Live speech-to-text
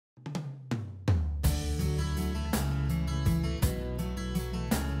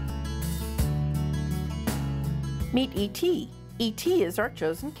Meet E.T. E.T. is our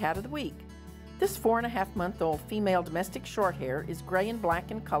chosen cat of the week. This 4.5-month-old female domestic shorthair is gray and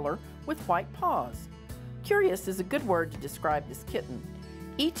black in color with white paws. Curious is a good word to describe this kitten.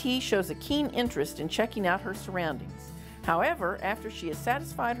 E.T. shows a keen interest in checking out her surroundings. However, after she has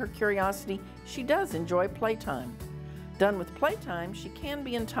satisfied her curiosity, she does enjoy playtime. Done with playtime, she can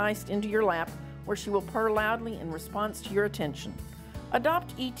be enticed into your lap where she will purr loudly in response to your attention.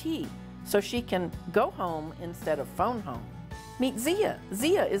 Adopt E.T. so she can go home instead of phone home. Meet Zia.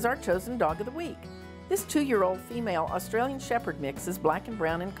 Zia is our chosen dog of the week. This 2-year-old female Australian Shepherd mix is black and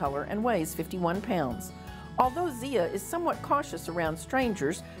brown in color and weighs 51 pounds. Although Zia is somewhat cautious around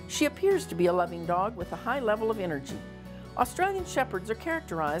strangers, she appears to be a loving dog with a high level of energy. Australian Shepherds are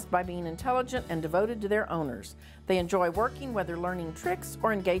characterized by being intelligent and devoted to their owners. They enjoy working, whether learning tricks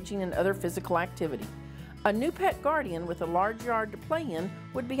or engaging in other physical activity. A new pet guardian with a large yard to play in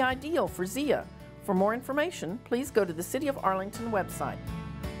would be ideal for Zia. For more information, please go to the City of Arlington website.